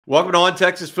Welcome to On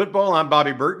Texas Football. I'm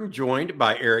Bobby Burton, joined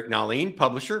by Eric Nahlin,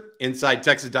 publisher,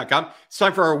 InsideTexas.com. It's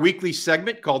time for our weekly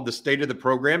segment called The State of the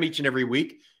Program. Each and every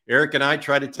week, Eric and I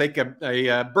try to take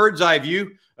a bird's eye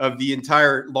view of the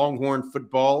entire Longhorn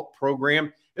football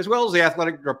program, as well as the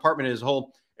athletic department as a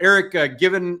whole. Eric,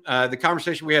 given the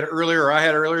conversation we had earlier, or I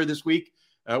had earlier this week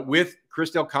with Chris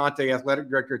Del Conte,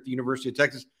 athletic director at the University of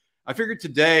Texas, I figured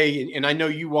today, and I know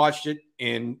you watched it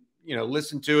and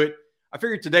listened to it, I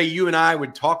figured today you and I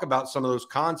would talk about some of those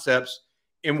concepts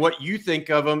and what you think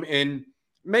of them and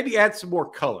maybe add some more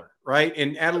color, right?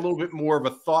 And add a little bit more of a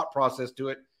thought process to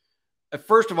it.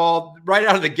 First of all, right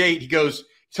out of the gate, he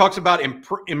talks about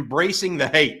embracing the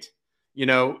hate,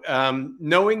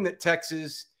 knowing that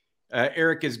Texas,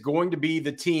 Eric, is going to be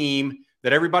the team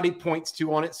that everybody points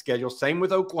to on its schedule. Same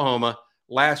with Oklahoma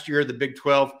last year, the Big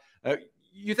 12.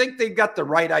 You think they've got the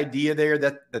right idea there,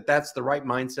 that's the right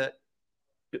mindset?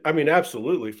 I mean,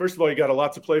 absolutely. First of all, you got a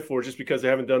lot to play for just because they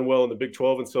haven't done well in the Big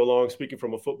 12 in so long, speaking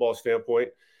from a football standpoint.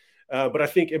 But I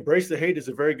think embrace the hate is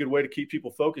a very good way to keep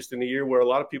people focused in a year where a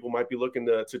lot of people might be looking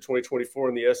to 2024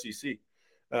 in the SEC.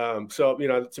 To me,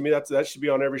 that should be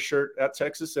on every shirt at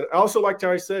Texas. And I also liked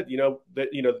how he said,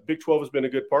 the Big 12 has been a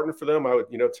good partner for them. I would,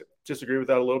 disagree with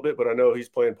that a little bit, but I know he's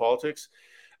playing politics.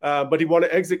 But he wanted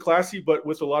to exit classy, but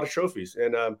with a lot of trophies.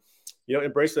 And,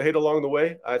 embrace the hate along the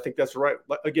way. I think that's right.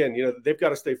 Again, they've got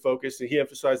to stay focused, and he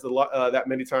emphasized that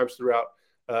many times throughout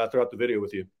the video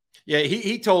with you. Yeah,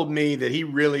 he told me that he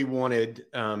really wanted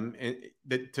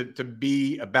to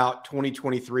be about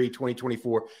 2023,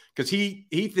 2024, because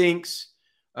he thinks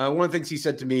one of the things he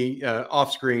said to me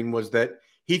off screen was that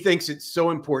he thinks it's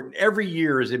so important. Every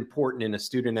year is important in a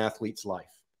student athlete's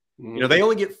life. Mm-hmm. They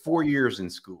only get 4 years in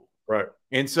school. Right.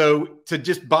 And so to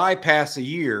just bypass a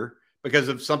year because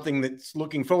of something that's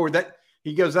looking forward, that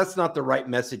he goes, that's not the right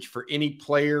message for any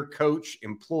player, coach,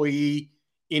 employee,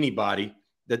 anybody,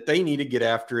 that they need to get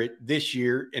after it this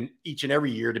year and each and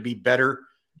every year to be better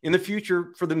in the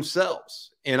future for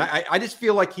themselves. And I just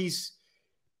feel like he's,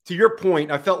 to your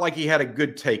point, I felt like he had a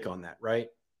good take on that, right?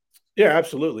 Yeah,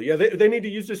 absolutely. Yeah, they need to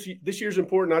use this year's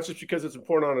important, not just because it's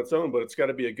important on its own, but it's got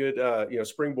to be a good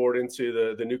springboard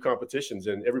into the new competitions.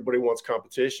 And everybody wants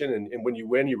competition. And when you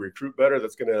win, you recruit better.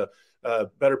 That's going to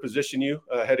better position you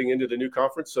heading into the new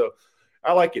conference. So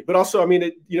I like it. But also, I mean,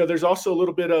 there's also a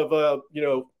little bit of,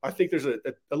 I think there's a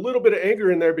little bit of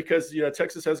anger in there because,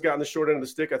 Texas has gotten the short end of the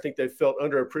stick. I think they felt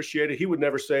underappreciated. He would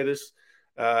never say this.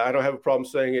 I don't have a problem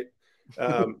saying it.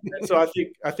 So I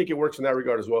think it works in that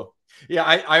regard as well. Yeah,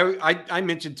 I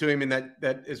mentioned to him in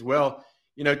that as well.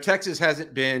 Texas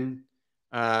hasn't been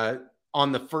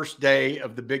on the first day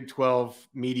of the Big 12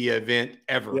 media event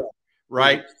ever,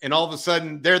 right? Yeah. And all of a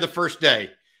sudden, they're the first day.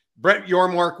 Brett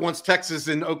Yormark wants Texas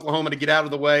and Oklahoma to get out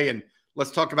of the way, and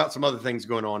let's talk about some other things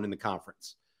going on in the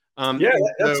conference.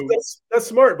 That's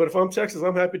smart. But if I'm Texas,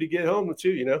 I'm happy to get home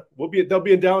too. They'll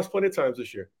be in Dallas plenty of times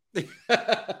this year.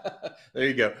 There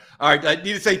you go. All right. I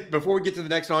need to say, before we get to the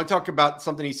next one, I want to talk about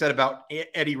something he said about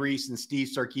Eddie Reese and Steve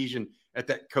Sarkisian at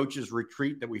that coaches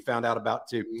retreat that we found out about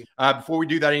too. Before we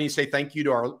do that, I need to say thank you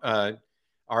to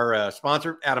our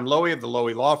sponsor, Adam Lowy of the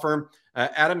Lowy Law Firm.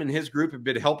 Adam and his group have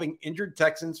been helping injured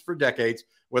Texans for decades,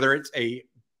 whether it's a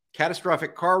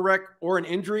catastrophic car wreck or an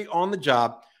injury on the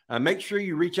job. Make sure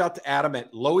you reach out to Adam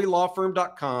at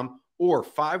loweylawfirm.com or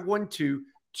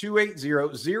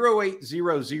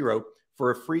 512-280-0800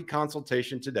 for a free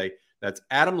consultation today. That's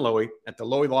Adam Lowy at the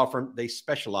Lowy Law Firm. They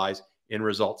specialize in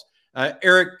results.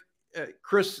 Eric,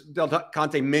 Chris Del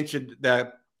Conte mentioned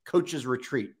the coaches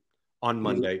retreat on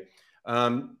Monday.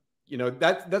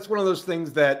 That's one of those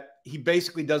things that he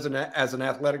basically does as an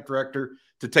athletic director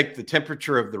to take the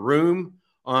temperature of the room,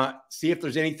 see if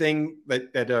there's anything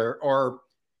that are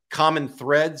common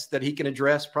threads that he can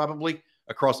address probably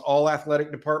across all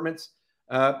athletic departments.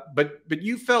 But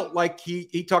you felt like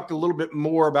he talked a little bit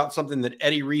more about something that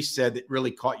Eddie Reese said that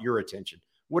really caught your attention.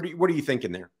 What are you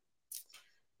thinking there?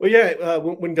 Well, yeah,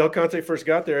 when Del Conte first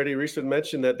got there, Eddie Reese had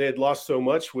mentioned that they had lost so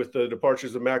much with the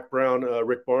departures of Mack Brown,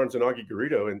 Rick Barnes, and Augie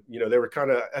Garrido. And, they were kind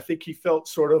of, I think he felt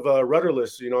sort of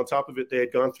rudderless. On top of it, they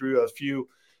had gone through a few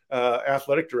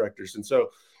athletic directors. And so,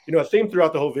 a theme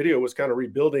throughout the whole video was kind of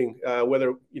rebuilding,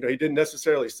 whether, he didn't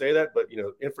necessarily say that, but,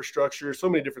 infrastructure, so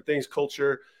many different things,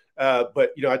 culture.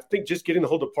 But I think just getting the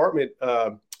whole department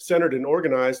centered and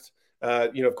organized,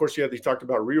 of course, he talked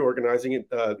about reorganizing it,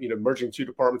 merging two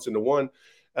departments into one.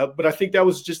 But I think that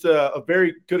was just a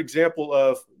very good example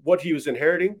of what he was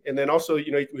inheriting. And then also,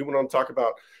 he went on to talk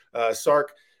about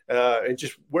Sark and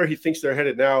just where he thinks they're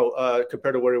headed now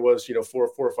compared to where it was,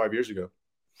 4 or 5 years ago.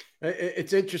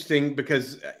 It's interesting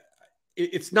because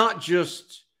it's not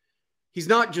just he's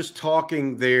not just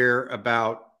talking there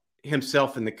about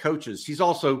himself and the coaches. He's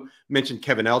also mentioned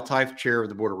Kevin Eltife, chair of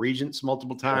the Board of Regents,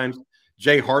 multiple times.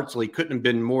 Jay Hartzell couldn't have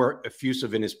been more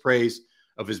effusive in his praise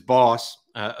of his boss,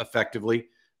 effectively.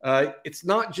 It's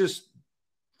not just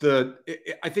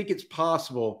I think it's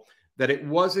possible that it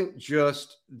wasn't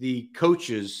just the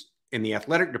coaches in the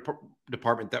athletic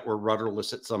department that were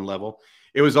rudderless at some level.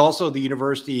 It was also the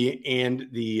university and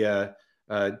the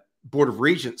Board of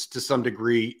Regents to some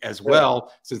degree as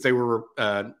well, since they were,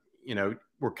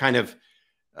 were kind of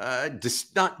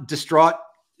not distraught.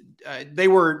 They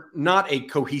were not a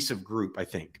cohesive group, I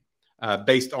think,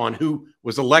 based on who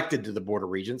was elected to the Board of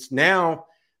Regents. Now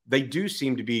they do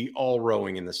seem to be all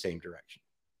rowing in the same direction.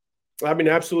 I mean,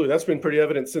 absolutely. That's been pretty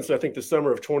evident since I think the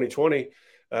summer of 2020.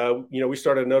 We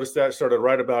started to notice that, started to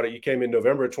write about it. You came in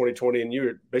November of 2020 and you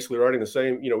were basically writing the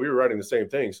same, we were writing the same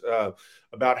things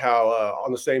about how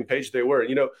on the same page they were.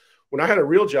 When I had a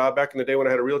real job back in the day, when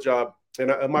I had a real job,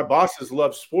 and my bosses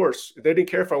loved sports, they didn't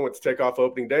care if I went to take off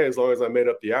opening day as long as I made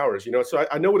up the hours, So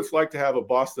I know what it's like to have a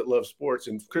boss that loves sports.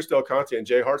 And Chris Del Conte and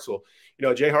Jay Hartzell,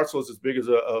 Jay Hartzell is as big as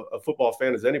a football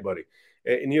fan as anybody.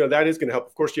 And that is going to help.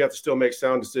 Of course, you have to still make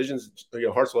sound decisions.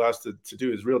 Hartzell has to do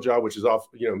his real job, which is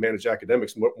manage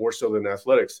academics more so than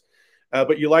athletics.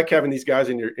 But you like having these guys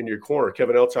in your corner.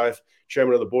 Kevin Eltife,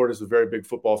 chairman of the board, is a very big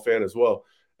football fan as well.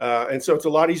 And so it's a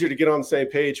lot easier to get on the same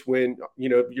page when,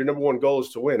 your number one goal is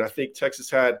to win. I think Texas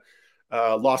had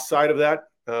lost sight of that,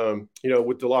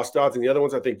 with DeLoss Dodds and the other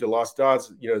ones. I think DeLoss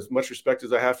Dodds, as much respect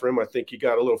as I have for him, I think he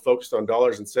got a little focused on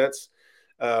dollars and cents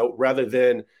rather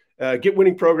than get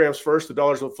winning programs first. The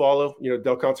dollars will follow.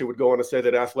 Del Conte would go on to say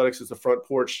that athletics is the front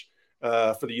porch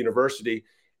for the university.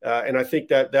 And I think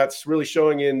that's really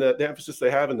showing in the emphasis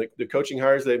they have and the coaching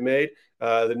hires they've made,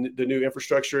 the new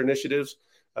infrastructure initiatives.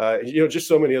 Just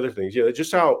so many other things.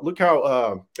 Look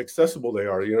how accessible they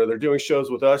are. They're doing shows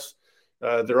with us.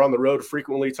 They're on the road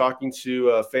frequently talking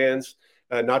to fans,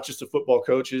 not just the football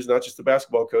coaches, not just the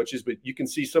basketball coaches, but you can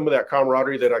see some of that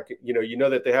camaraderie that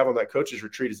that they have on that coaches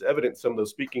retreat is evident in some of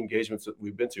those speaking engagements that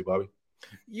we've been to, Bobby.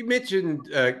 You mentioned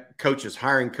coaches,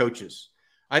 hiring coaches.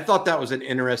 I thought that was an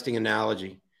interesting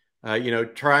analogy.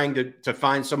 Trying to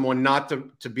find someone not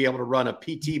to be able to run a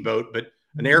PT boat, but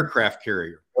an aircraft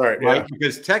carrier. Right? Yeah.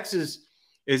 Because Texas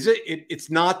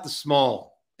it's not the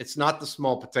small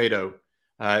potato.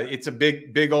 It's a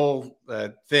big old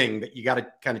thing that you got to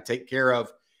kind of take care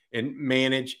of and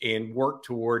manage and work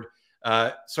toward.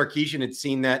 Sarkisian had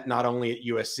seen that not only at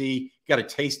USC, got a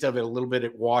taste of it a little bit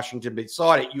at Washington, but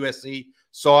saw it at USC,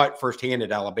 saw it firsthand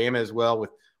at Alabama as well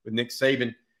with Nick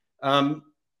Saban.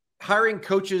 Hiring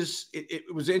coaches,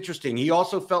 it was interesting. He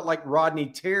also felt like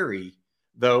Rodney Terry,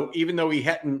 though, even though he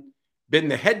hadn't been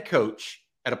the head coach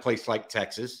at a place like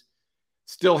Texas,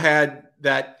 still had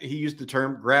that, he used the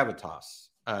term gravitas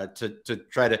to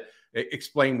try to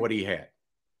explain what he had.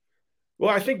 Well,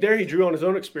 I think there he drew on his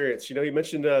own experience. He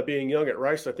mentioned being young at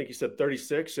Rice. I think he said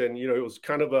 36, and, it was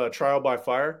kind of a trial by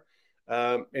fire.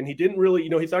 And he didn't really,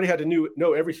 he thought he had to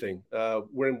know everything.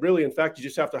 When really, in fact, you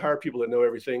just have to hire people that know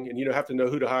everything, and have to know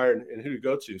who to hire and who to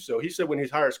go to. So he said when he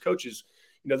hires coaches,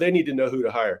 they need to know who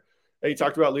to hire. He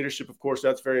talked about leadership, of course,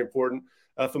 that's very important.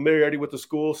 Familiarity with the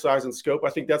school, size and scope.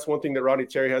 I think that's one thing that Rodney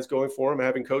Terry has going for him,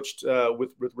 having coached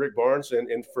with Rick Barnes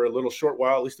and for a little short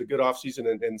while, at least a good offseason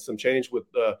and some change with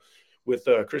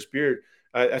Chris Beard.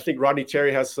 I think Rodney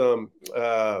Terry has some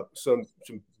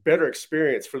better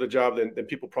experience for the job than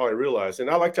people probably realize. And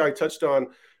I liked how he touched on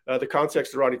the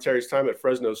context of Rodney Terry's time at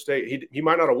Fresno State. He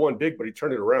might not have won big, but he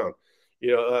turned it around.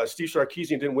 Steve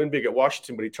Sarkisian didn't win big at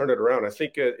Washington, but he turned it around. I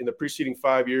think in the preceding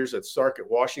 5 years at Sark at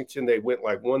Washington, they went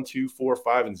like 1, 2, 4,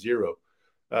 5, and 0,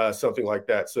 something like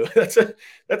that. So that's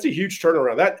a huge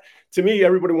turnaround. That, to me,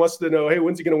 everybody wants to know, hey,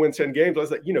 when's he going to win 10 games? I was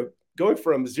like, going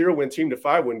from 0-win team to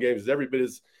 5-win games is every bit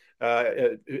as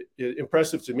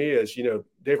impressive to me as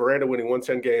Dave Aranda winning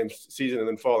 110 games season and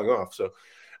then falling off. So,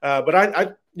 but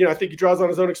I think he draws on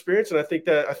his own experience, and I think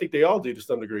they all do to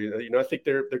some degree. I think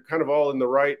they're kind of all in the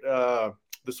right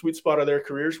the sweet spot of their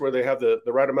careers where they have the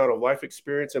right amount of life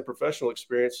experience and professional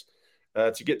experience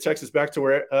to get Texas back to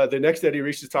where the next Eddie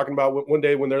Reese is talking about. One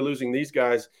day when they're losing these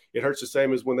guys, it hurts the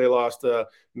same as when they lost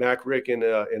Mac, Rick, and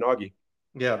Augie.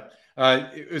 Yeah.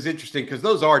 It was interesting because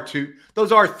those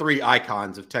are 3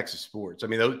 icons of Texas sports. I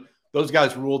mean, those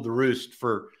guys ruled the roost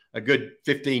for a good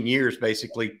 15 years,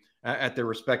 basically, at their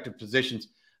respective positions.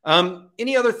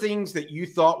 Any other things that you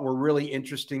thought were really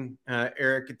interesting,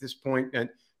 Eric, at this point, and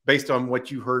based on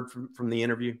what you heard from the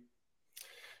interview?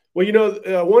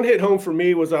 Well, one hit home for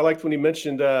me was I liked when he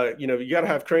mentioned, you got to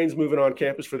have cranes moving on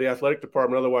campus for the athletic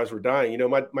department. Otherwise, we're dying.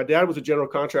 My dad was a general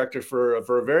contractor for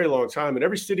a very long time. And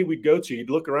every city we'd go to, you'd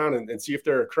look around and see if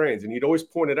there are cranes. And he'd always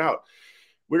point it out.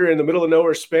 We were in the middle of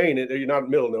nowhere, Spain. You're not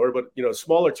middle of nowhere, but, a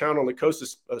smaller town on the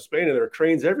coast of Spain, and there are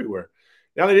cranes everywhere.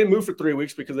 Now, they didn't move for 3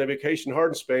 weeks because they vacationed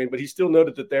hard in Spain, but he still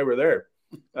noted that they were there.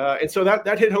 And so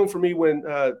that hit home for me when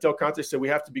Del Conte said we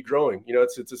have to be growing.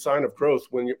 It's a sign of growth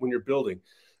when you're building.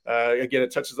 Again,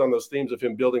 it touches on those themes of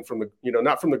him building from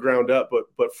not from the ground up,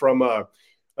 but from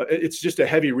it's just a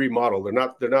heavy remodel.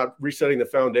 They're not resetting the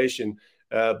foundation,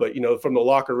 but from the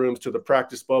locker rooms to the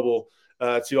practice bubble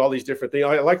to all these different things.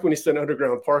 I like when he said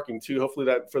underground parking too. Hopefully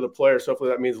that for the players, hopefully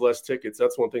that means less tickets.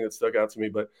 That's one thing that stuck out to me.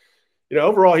 But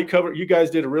overall, you guys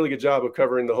did a really good job of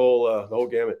covering the whole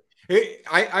gamut.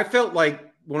 I felt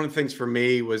like one of the things for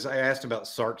me was I asked about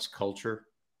Sark's culture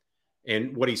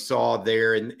and what he saw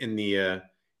there in the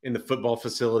football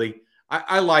facility.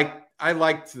 I liked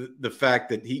the fact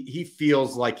that he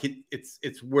feels like it's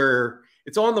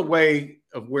on the way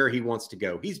of where he wants to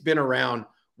go. He's been around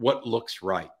what looks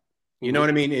right. You know what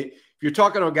I mean? If you're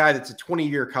talking to a guy that's a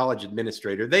 20-year college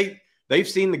administrator, they've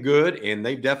seen the good and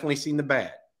they've definitely seen the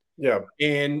bad. Yeah.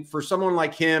 And for someone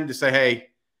like him to say, hey,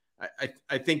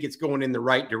 I think it's going in the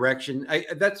right direction,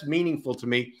 that's meaningful to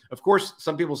me. Of course,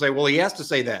 some people say, well, he has to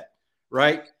say that,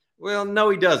 right? Well, no,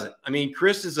 he doesn't. I mean,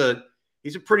 Chris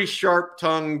he's a pretty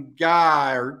sharp-tongued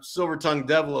guy, or silver-tongued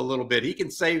devil a little bit. He can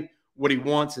say what he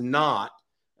wants and not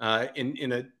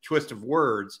in a twist of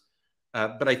words.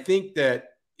 But I think that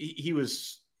he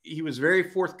was very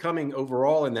forthcoming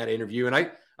overall in that interview. And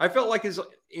I felt like his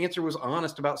answer was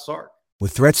honest about Sark.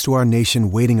 With threats to our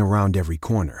nation waiting around every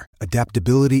corner,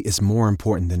 adaptability is more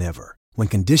important than ever. When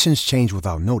conditions change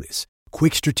without notice,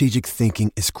 quick strategic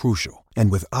thinking is crucial.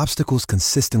 And with obstacles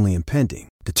consistently impending,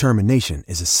 determination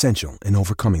is essential in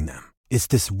overcoming them. It's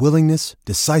this willingness,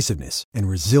 decisiveness, and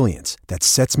resilience that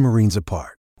sets Marines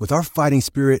apart. With our fighting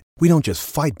spirit, we don't just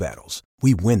fight battles,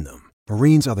 we win them.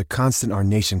 Marines are the constant our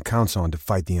nation counts on to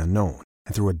fight the unknown.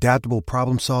 And through adaptable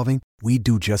problem solving, we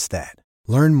do just that.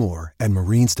 Learn more at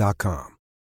marines.com.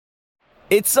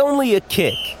 It's only a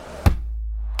kick,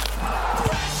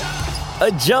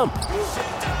 a jump,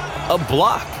 a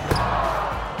block.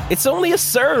 It's only a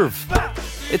serve.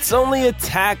 It's only a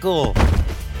tackle,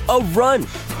 a run.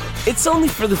 It's only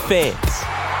for the fans.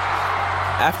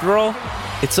 After all,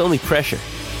 it's only pressure.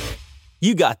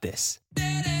 You got this.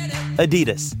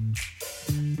 Adidas.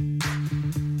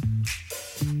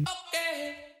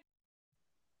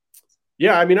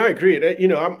 Yeah, I mean, I agree.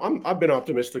 I've been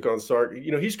optimistic on Sark.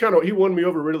 He won me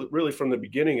over really from the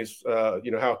beginning. Is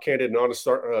how candid and honest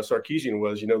Sarkisian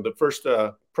was. The first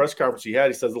press conference he had,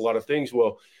 he says a lot of things.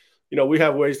 Well, we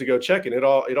have ways to go check it. It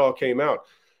all came out.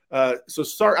 So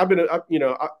Sark, I've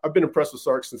been impressed with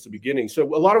Sark since the beginning. So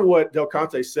a lot of what Del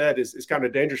Conte said is kind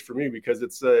of dangerous for me because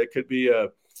it could be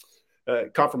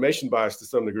confirmation bias to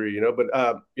some degree, but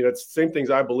it's the same things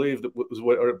I believe that was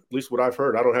or at least what I've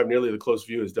heard. I don't have nearly the close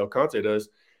view as Del Conte does,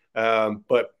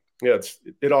 but yeah,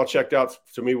 it all checked out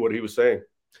to me what he was saying.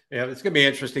 Yeah, it's going to be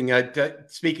interesting.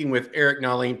 Speaking with Eric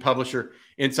Nahlin, publisher,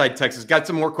 Inside Texas. Got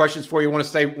some more questions for you. I want to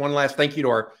say one last thank you to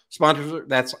our sponsor.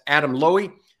 That's Adam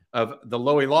Lowy of the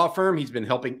Lowy Law Firm. He's been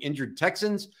helping injured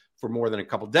Texans for more than a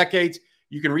couple decades.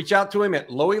 You can reach out to him at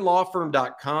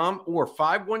loweylawfirm.com or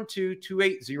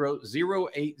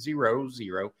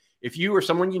 512-280-0800. If you or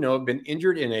someone you know have been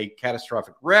injured in a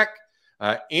catastrophic wreck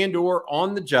and or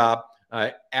on the job,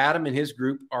 Adam and his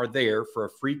group are there for a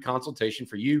free consultation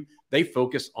for you. They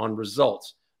focus on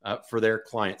results for their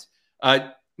clients.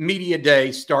 Media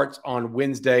Day starts on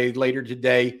Wednesday. Later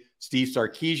today, Steve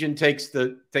Sarkisian takes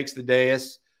the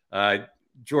dais.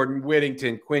 Jordan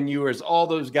Whittington, Quinn Ewers, all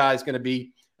those guys going to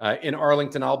be in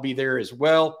Arlington. I'll be there as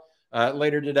well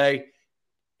later today.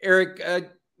 Eric,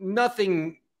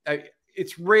 nothing.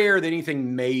 It's rare that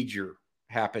anything major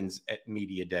happens at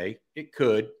Media Day. It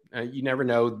could. You never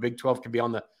know. The Big 12 could be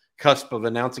on the cusp of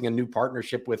announcing a new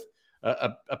partnership with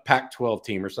a Pac-12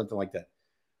 team or something like that.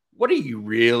 What are you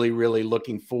really, really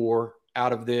looking for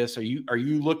out of this? Are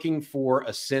you looking for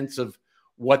a sense of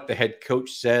what the head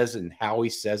coach says and how he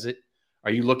says it?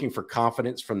 Are you looking for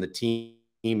confidence from the team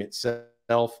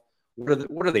itself? What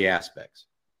are the aspects?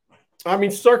 I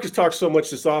mean, Sark has talked so much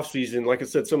this offseason. Like I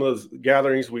said, some of those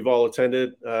gatherings we've all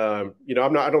attended. I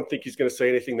don't think he's going to say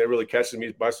anything that really catches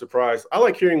me by surprise. I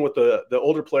like hearing what the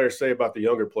older players say about the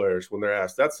younger players when they're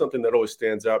asked. That's something that always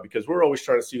stands out because we're always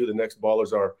trying to see who the next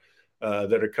ballers are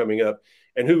that are coming up,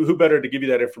 and who better to give you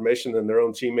that information than their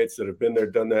own teammates that have been there,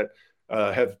 done that,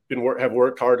 have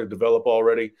worked hard to develop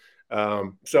already.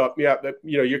 So yeah,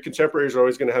 your contemporaries are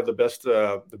always going to have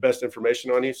the best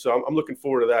information on you. So I'm looking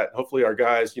forward to that. Hopefully our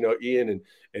guys, Ian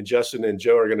and Justin and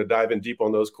Joe are going to dive in deep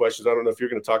on those questions. I don't know if you're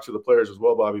going to talk to the players as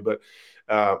well, Bobby, but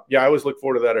I always look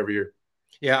forward to that every year.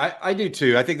 Yeah, I do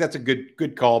too. I think that's a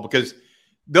good call because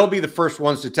they'll be the first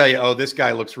ones to tell you, oh, this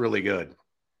guy looks really good.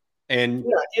 And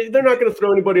they're not going to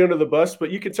throw anybody under the bus,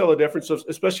 but you can tell the difference,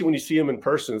 especially when you see them in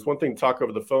person. It's one thing to talk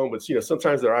over the phone, but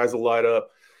sometimes their eyes will light up.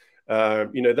 They're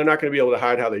not going to be able to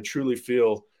hide how they truly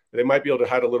feel. They might be able to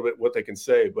hide a little bit what they can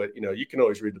say, but you can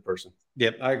always read the person.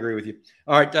 Yep, I agree with you.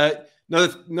 All right,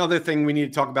 another thing we need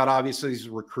to talk about obviously is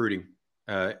recruiting.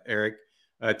 Eric,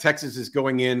 Texas is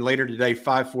going in later today,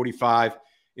 5:45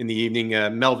 in the evening.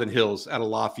 Melvin Hills out of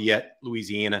Lafayette,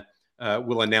 Louisiana,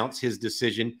 will announce his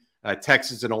decision.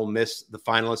 Texas and Ole Miss, the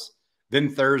finalists. Then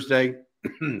Thursday,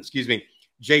 excuse me,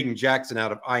 Jaden Jackson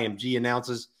out of IMG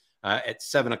announces at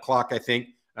 7:00, I think,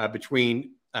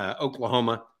 between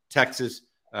Oklahoma, Texas,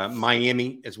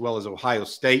 Miami, as well as Ohio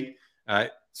State.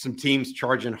 Some teams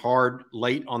charging hard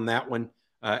late on that one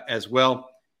as well.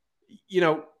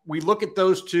 We look at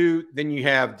those two. Then you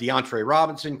have DeAndre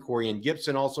Robinson, Corian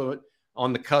Gibson also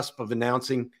on the cusp of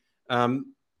announcing.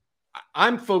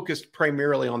 I'm focused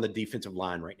primarily on the defensive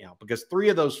line right now because 3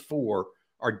 of those 4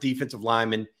 are defensive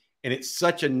linemen, and it's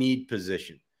such a need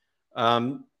position.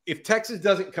 If Texas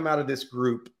doesn't come out of this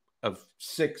group of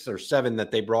 6 or 7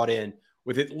 that they brought in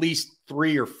with at least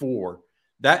 3 or 4,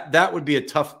 that would be a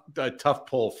tough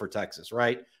pull for Texas,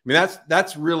 right? I mean,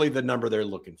 that's really the number they're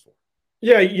looking for.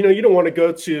 Yeah, you don't want to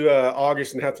go to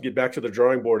August and have to get back to the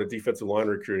drawing board of defensive line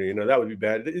recruiting. That would be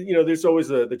bad. There's always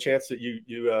the chance that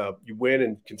you win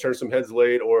and can turn some heads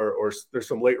late, or there's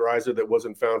some late riser that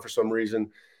wasn't found for some reason.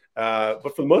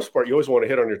 But for the most part, you always want to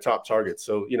hit on your top targets.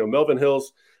 So Melvin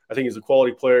Hills, I think he's a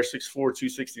quality player, 6'4",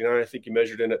 269. I think he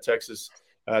measured in at Texas.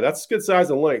 That's good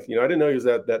size and length. I didn't know he was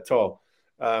that tall.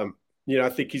 I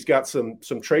think he's got some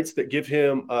traits that give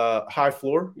him high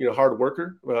floor. Hard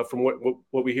worker from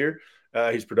what we hear.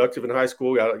 He's productive in high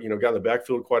school. Got in the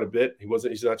backfield quite a bit.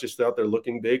 He's not just out there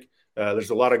looking big. There's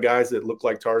a lot of guys that look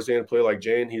like Tarzan, play like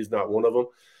Jane. He's not one of them.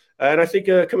 And I think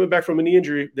coming back from a knee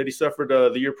injury that he suffered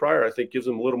the year prior, I think gives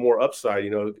him a little more upside.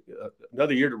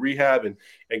 Another year to rehab and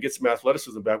get some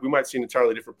athleticism back. We might see an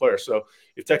entirely different player. So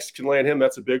if Texas can land him,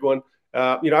 that's a big one.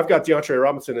 I've got DeAndre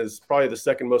Robinson as probably the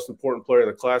second most important player in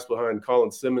the class behind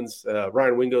Colin Simmons.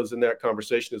 Ryan Wingo's in that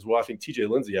conversation as well. I think TJ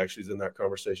Lindsey actually is in that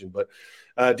conversation. But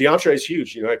DeAndre is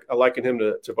huge. I liken him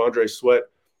to Vondre Sweat.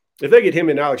 If they get him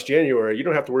in Alex January, you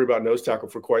don't have to worry about nose tackle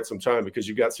for quite some time because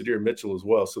you've got Sadir Mitchell as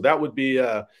well. So that would be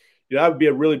that would be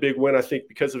a really big win, I think,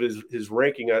 because of his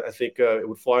ranking. I think it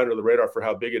would fly under the radar for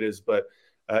how big it is. But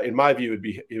in my view,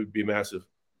 it would be massive.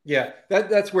 Yeah,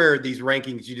 that's where these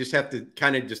rankings, you just have to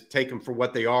kind of just take them for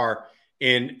what they are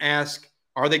and ask,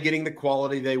 are they getting the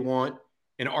quality they want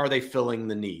and are they filling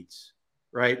the needs,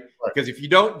 right? Because if you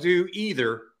don't do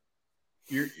either,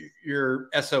 you're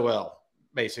SOL,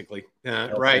 basically,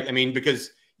 right? I mean,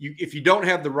 because if you don't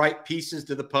have the right pieces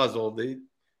to the puzzle,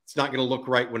 it's not going to look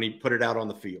right when you put it out on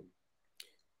the field.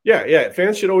 Yeah.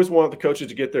 Fans should always want the coaches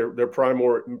to get their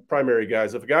primary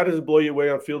guys. If a guy doesn't blow you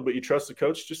away on field, but you trust the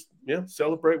coach, just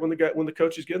celebrate when the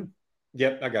coaches get him.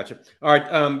 Yep, I got you. All right,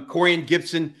 Corian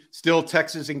Gibson, still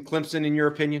Texas and Clemson, in your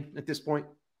opinion, at this point?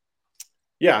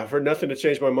 Yeah, I've heard nothing to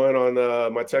change my mind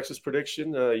on my Texas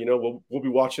prediction. We'll be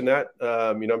watching that.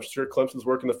 I'm sure Clemson's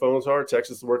working the phones hard.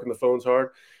 Texas is working the phones hard.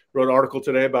 Wrote an article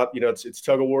today about it's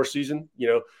tug of war season.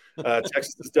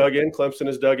 Texas is dug in, Clemson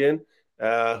is dug in.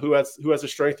 Who has the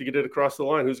strength to get it across the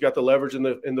line? Who's got the leverage in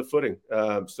the footing?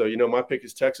 My pick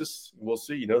is Texas. We'll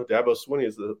see. Dabo Swinney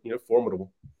is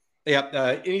formidable.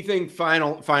 Yeah. Anything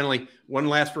finally, one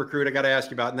last recruit I got to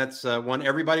ask you about, and that's one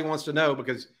everybody wants to know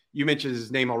because you mentioned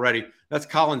his name already. That's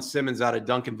Colin Simmons out of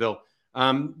Duncanville.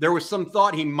 There was some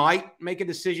thought he might make a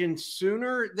decision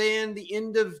sooner than the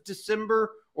end of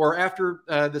December or after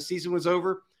the season was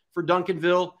over for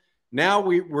Duncanville. Now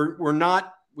we're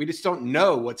not. We just don't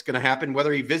know what's going to happen,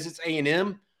 whether he visits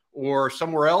A&M or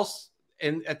somewhere else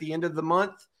and at the end of the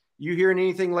month. You hearing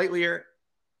anything lately, Eric?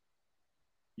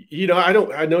 I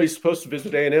know he's supposed to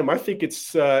visit A&M. I think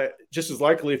it's just as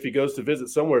likely if he goes to visit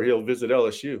somewhere, he'll visit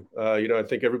LSU. I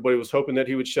think everybody was hoping that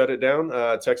he would shut it down.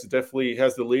 Texas definitely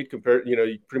has the lead compared,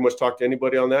 you pretty much talk to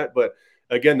anybody on that. But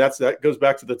again, that goes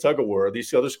back to the tug of war.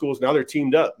 These other schools, now they're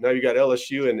teamed up. Now you got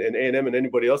LSU and A&M and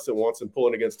anybody else that wants them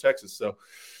pulling against Texas. So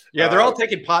yeah, they're all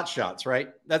taking pot shots, right?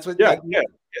 That's what. Yeah.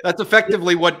 That's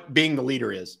effectively what being the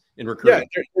leader is in recruiting.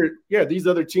 Yeah, these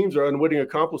other teams are unwitting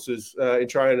accomplices in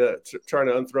trying to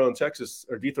dethrone Texas,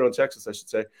 I should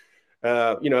say.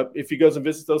 If he goes and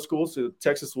visits those schools,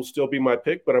 Texas will still be my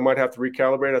pick, but I might have to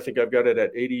recalibrate. I think I've got it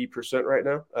at 80% right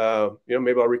now.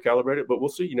 Maybe I'll recalibrate it, but we'll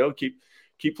see.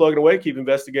 Keep plugging away, keep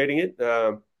investigating it.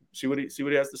 See what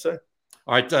he has to say.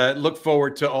 All right. Look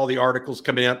forward to all the articles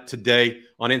coming out today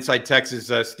on Inside Texas.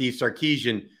 Steve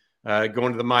Sarkisian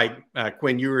going to the mic,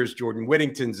 Quinn Ewers, Jordan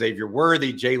Whittington, Xavier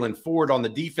Worthy, Jalen Ford on the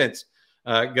defense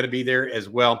going to be there as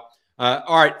well.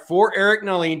 All right. For Eric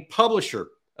Nahlin, publisher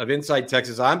of Inside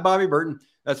Texas, I'm Bobby Burton.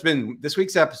 That's been this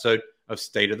week's episode of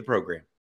State of the Program.